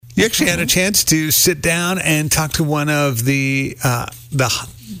You actually had a chance to sit down and talk to one of the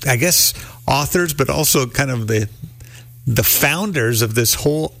I guess, authors, but also kind of the founders of this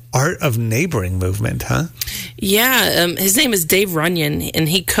whole Art of Neighboring movement, huh? Yeah, his name is Dave Runyon, and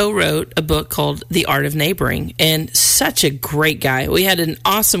he co-wrote a book called The Art of Neighboring, and such a great guy. We had an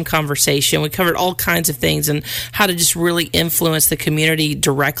awesome conversation. We covered all kinds of things and how to just really influence the community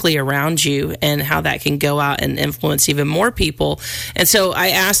directly around you and how that can go out and influence even more people. And so I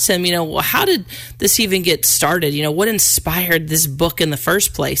asked him, well, how did this even get started? What inspired this book in the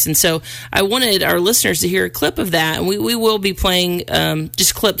first place? And so I wanted our listeners to hear a clip of that, and we will be playing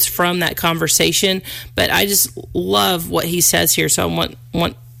just clips from that conversation, but I just love what he says here. So I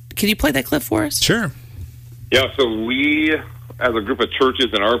want can you play that clip for us? Sure. Yeah, so we, as a group of churches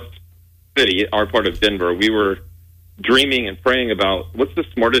in our city, our part of Denver, we were dreaming and praying about what's the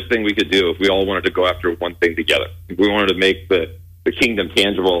smartest thing we could do if we all wanted to go after one thing together. If we wanted to make the kingdom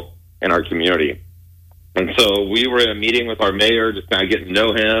tangible in our community. And so we were in a meeting with our mayor, just kind of getting to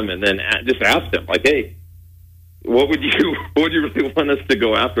know him, and then just asked him, like, hey, what would you really want us to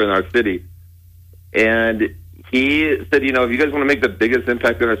go after in our city? And he said, if you guys want to make the biggest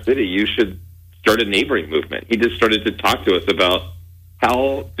impact in our city, you should start a neighboring movement. He just started to talk to us about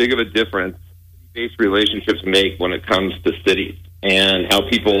how big of a difference city-based relationships make when it comes to cities, and how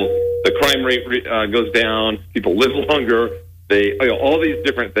the crime rate goes down, people live longer, all these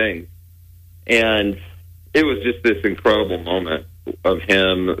different things. And it was just this incredible moment of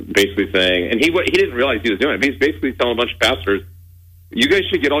him basically saying, and he didn't realize he was doing it. He's basically telling a bunch of pastors, you guys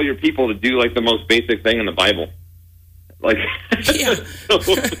should get all your people to do like the most basic thing in the Bible. Like, yeah.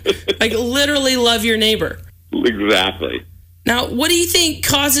 Like literally love your neighbor. Exactly. Now, what do you think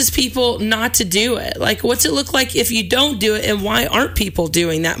causes people not to do it? Like, what's it look like if you don't do it, and why aren't people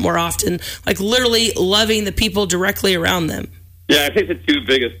doing that more often? Like literally loving the people directly around them. Yeah, I think the two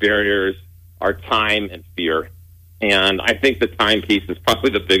biggest barriers are time and fear. And I think the time piece is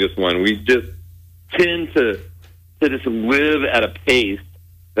probably the biggest one. We just tend to just live at a pace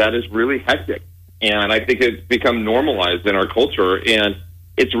that is really hectic. And I think it's become normalized in our culture, and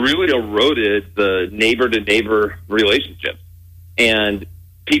it's really eroded the neighbor-to-neighbor relationships. And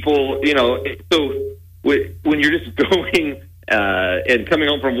people, so when you're just going and coming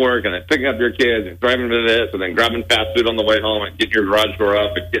home from work and then picking up your kids and driving to this and then grabbing fast food on the way home and getting your garage door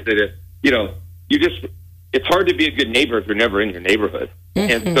up and getting it, it's hard to be a good neighbor if you're never in your neighborhood.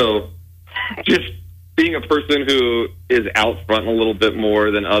 Mm-hmm. And so just being a person who is out front a little bit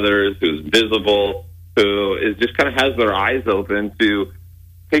more than others, who's visible, who is just kind of has their eyes open to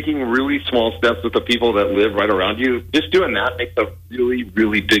taking really small steps with the people that live right around you, just doing that makes a really,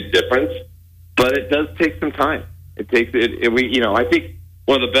 really big difference. But it does take some time. It takes it. I think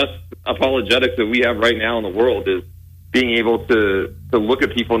one of the best apologetics that we have right now in the world is being able to look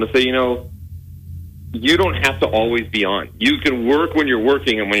at people and to say, you don't have to always be on. You can work when you're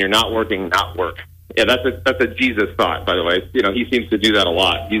working, and when you're not working, not work. Yeah, that's a Jesus thought, by the way. He seems to do that a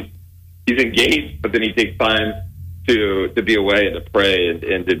lot. He's engaged, but then he takes time to be away and to pray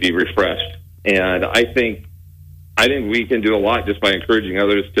and to be refreshed. And I think we can do a lot just by encouraging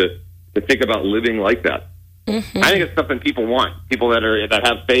others to think about living like that. Mm-hmm. I think it's something people want. People that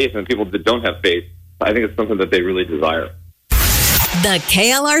have faith and people that don't have faith. I think it's something that they really desire. The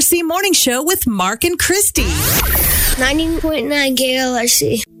KLRC Morning Show with Mark and Christy. 90.9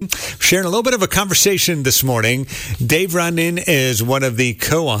 KLRC. Sharing a little bit of a conversation this morning. Dave Runyon is one of the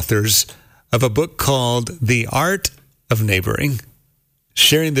co-authors of a book called The Art of Neighboring,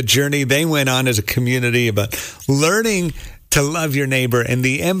 sharing the journey they went on as a community about learning to love your neighbor and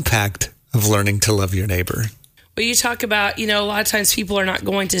the impact of learning to love your neighbor. Well, you talk about, a lot of times people are not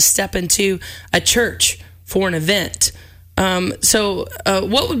going to step into a church for an event. So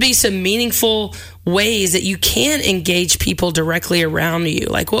what would be some meaningful ways that you can engage people directly around you?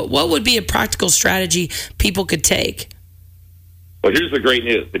 Like what would be a practical strategy people could take? Well, here's the great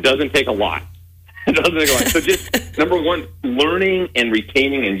news. It doesn't take a lot. So just, number one, learning and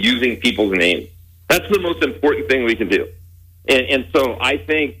retaining and using people's names. That's the most important thing we can do. And so I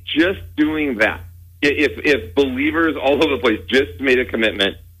think just doing that, if believers all over the place just made a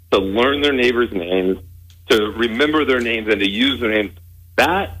commitment to learn their neighbors' names, to remember their names and to use their names,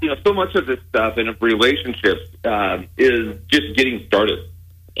 that, so much of this stuff in relationships is just getting started.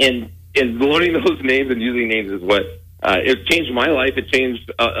 And learning those names and using names is what it changed my life. It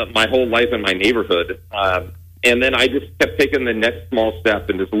changed my whole life in my neighborhood. And then I just kept taking the next small step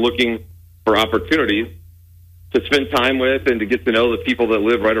and just looking for opportunities to spend time with and to get to know the people that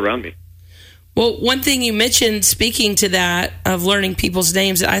live right around me. Well, one thing you mentioned, speaking to that, of learning people's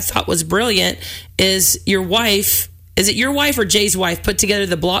names, that I thought was brilliant, is your wife is it your wife or Jay's wife put together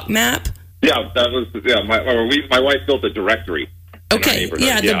the block map? Yeah, that was my wife built a directory. Okay,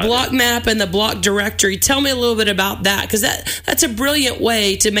 the block map and the block directory. Tell me a little bit about that, because that's a brilliant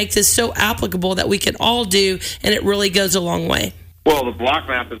way to make this so applicable that we can all do, and it really goes a long way. Well, the block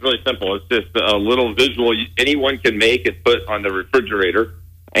map is really simple. It's just a little visual anyone can make and put on the refrigerator,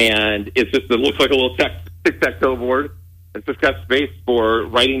 and it looks like a little tic-tac-toe board. It's just got space for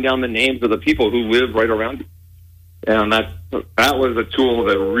writing down the names of the people who live right around you. And that was a tool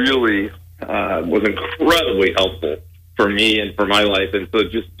that really was incredibly helpful for me and for my life. And so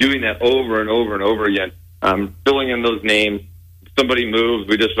just doing that over and over and over again, filling in those names. If somebody moves,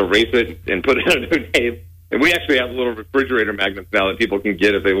 we just erase it and put in a new name. And we actually have little refrigerator magnets now that people can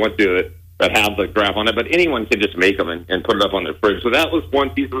get if they want to that have the graph on it. But anyone can just make them and put it up on their fridge. So that was one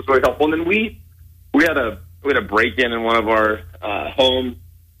piece that was really helpful. And then we had a break-in in one of our homes,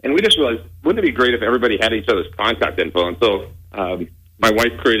 and we just realized, wouldn't it be great if everybody had each other's contact info? And so my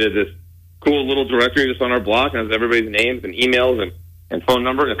wife created this cool little directory just on our block, and it has everybody's names and emails and phone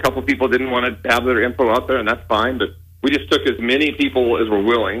number. And a couple people didn't want to have their info out there, and that's fine. But we just took as many people as were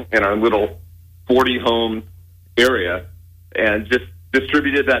willing in our little 40-home area and just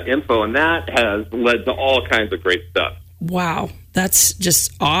distributed that info, and that has led to all kinds of great stuff. Wow, that's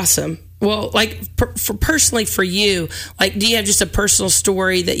just awesome. Well, like personally for you, like, do you have just a personal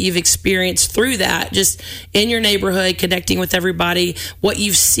story that you've experienced through that, just in your neighborhood, connecting with everybody, what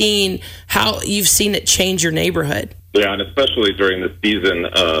you've seen, how you've seen it change your neighborhood? Yeah, and especially during the season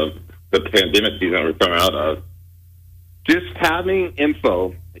of the pandemic season we're coming out of, just having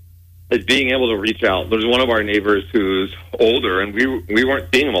info is being able to reach out. There's one of our neighbors who's older, and we weren't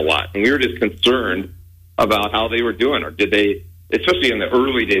seeing him a lot, and we were just concerned about how they were doing, or did they, especially in the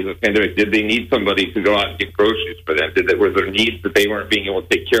early days of the pandemic, did they need somebody to go out and get groceries for them? Were there needs that they weren't being able to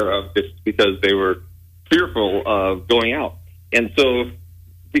take care of just because they were fearful of going out? And so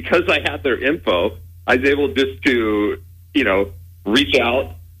because I had their info, I was able just to, reach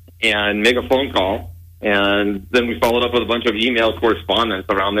out and make a phone call. And then we followed up with a bunch of email correspondence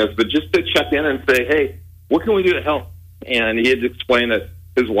around this, but just to check in and say, hey, what can we do to help? And he had explained that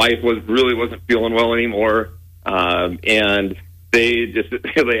his wife really wasn't feeling well anymore. And they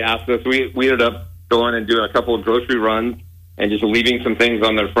asked us, we ended up going and doing a couple of grocery runs and just leaving some things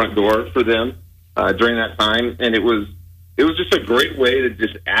on their front door for them during that time. And it was just a great way to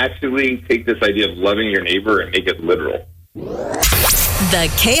just actually take this idea of loving your neighbor and make it literal. The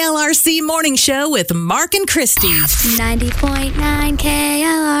KLRC Morning Show with Mark and Christy. 90.9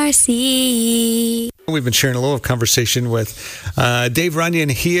 KLRC. We've been sharing a little conversation with Dave Runyon.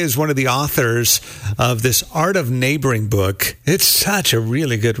 He is one of the authors of this Art of Neighboring book. It's such a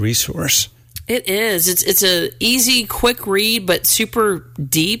really good resource. It is. It's a easy, quick read, but super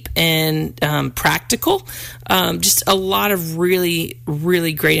deep and practical. Just a lot of really,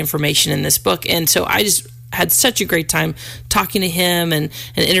 really great information in this book. And so I just had such a great time talking to him and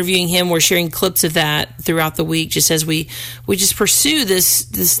interviewing him. We're sharing clips of that throughout the week, just as we just pursue this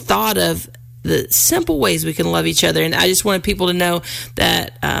thought of the simple ways we can love each other. And I just wanted people to know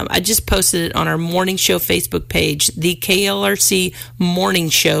that I just posted it on our Morning Show Facebook page, the KLRC Morning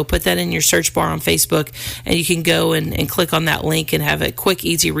Show. Put that in your search bar on Facebook, and you can go and click on that link and have a quick,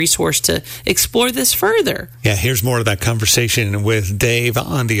 easy resource to explore this further. Yeah, here's more of that conversation with Dave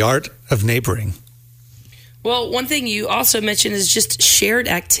on the Art of Neighboring. Well, one thing you also mentioned is just shared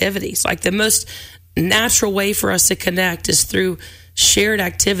activities. Like, the most natural way for us to connect is through shared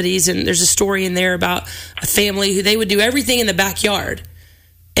activities. And there's a story in there about a family who they would do everything in the backyard.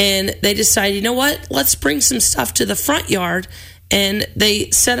 And they decided, you know what, let's bring some stuff to the front yard. And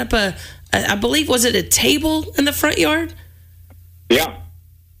they set up I believe, was it a table in the front yard? Yeah.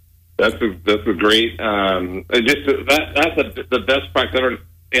 That's a great, that's the best practice ever.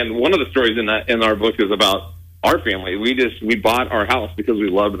 And one of the stories in our book is about our family. We bought our house because we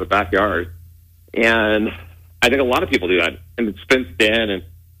loved the backyard, and I think a lot of people do that. And it's fenced in,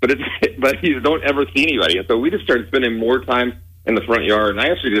 but you don't ever see anybody. And so we just started spending more time in the front yard. And I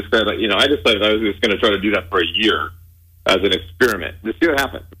actually just said, I decided I was just going to try to do that for a year as an experiment to see what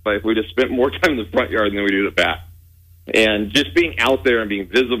happens. But if we just spent more time in the front yard than we do the back, and just being out there and being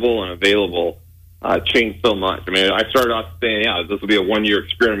visible and available. Changed so much. I mean, I started off saying, this will be a 1-year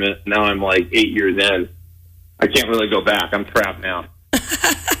experiment. Now I'm like 8 years in. I can't really go back. I'm trapped now.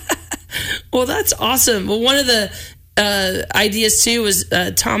 Well, that's awesome. Well, one of the ideas, too, was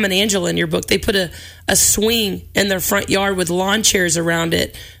Tom and Angela in your book. They put a swing in their front yard with lawn chairs around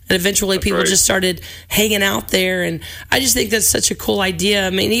it. And eventually people just started hanging out there. And I just think that's such a cool idea. I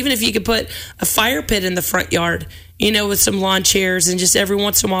mean, even if you could put a fire pit in the front yard, with some lawn chairs, and just every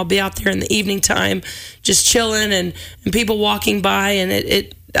once in a while be out there in the evening time, just chilling and people walking by.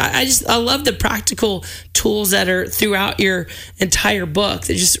 And I love the practical tools that are throughout your entire book.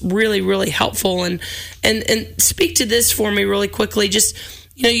 They're just really, really helpful. And speak to this for me really quickly. Just,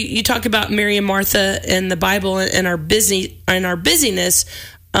 you talk about Mary and Martha and the Bible and our busyness.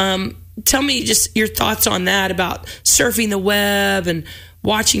 Tell me just your thoughts on that, about surfing the web and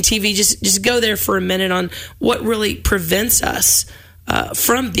watching TV. Just go there for a minute on what really prevents us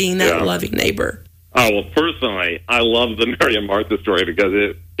from being that loving neighbor. Oh, well, personally, I love the Mary and Martha story because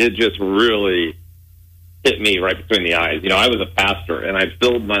it just really hit me right between the eyes. I was a pastor, and I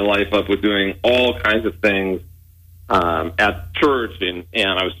filled my life up with doing all kinds of things at church, and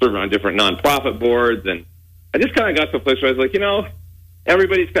I was serving on different nonprofit boards, and I just kind of got to a place where I was like,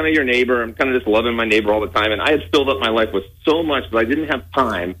 everybody's kind of your neighbor. I'm kind of just loving my neighbor all the time, and I had filled up my life with so much that I didn't have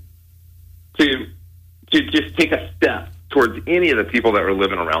time to just take a step towards any of the people that were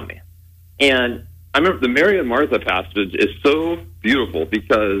living around me. And I remember the Mary and Martha passage is so beautiful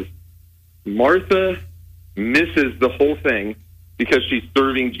because Martha misses the whole thing because she's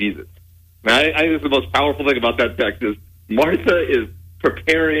serving Jesus. Now, I think the most powerful thing about that text is Martha is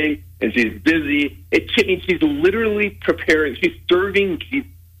preparing and she's busy. She's literally preparing. She's serving Jesus,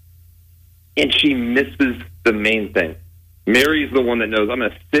 and she misses the main thing. Mary's the one that knows, I'm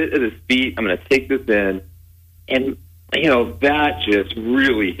going to sit at his feet. I'm going to take this in. And that just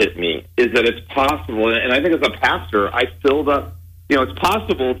really hit me, is that it's possible. And I think as a pastor, I filled up, it's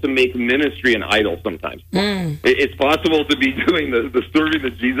possible to make ministry an idol sometimes. It's possible to be doing the serving the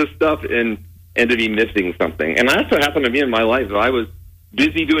Jesus stuff and to be missing something. And that's what happened to me in my life. I was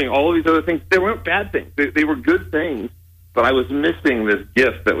busy doing all of these other things. They weren't bad things. They were good things, but I was missing this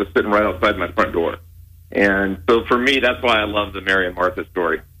gift that was sitting right outside my front door. And so for me, that's why I love the Mary and Martha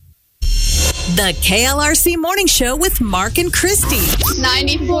story. The KLRC Morning Show with Mark and Christy.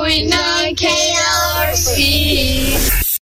 90.9 KLRC.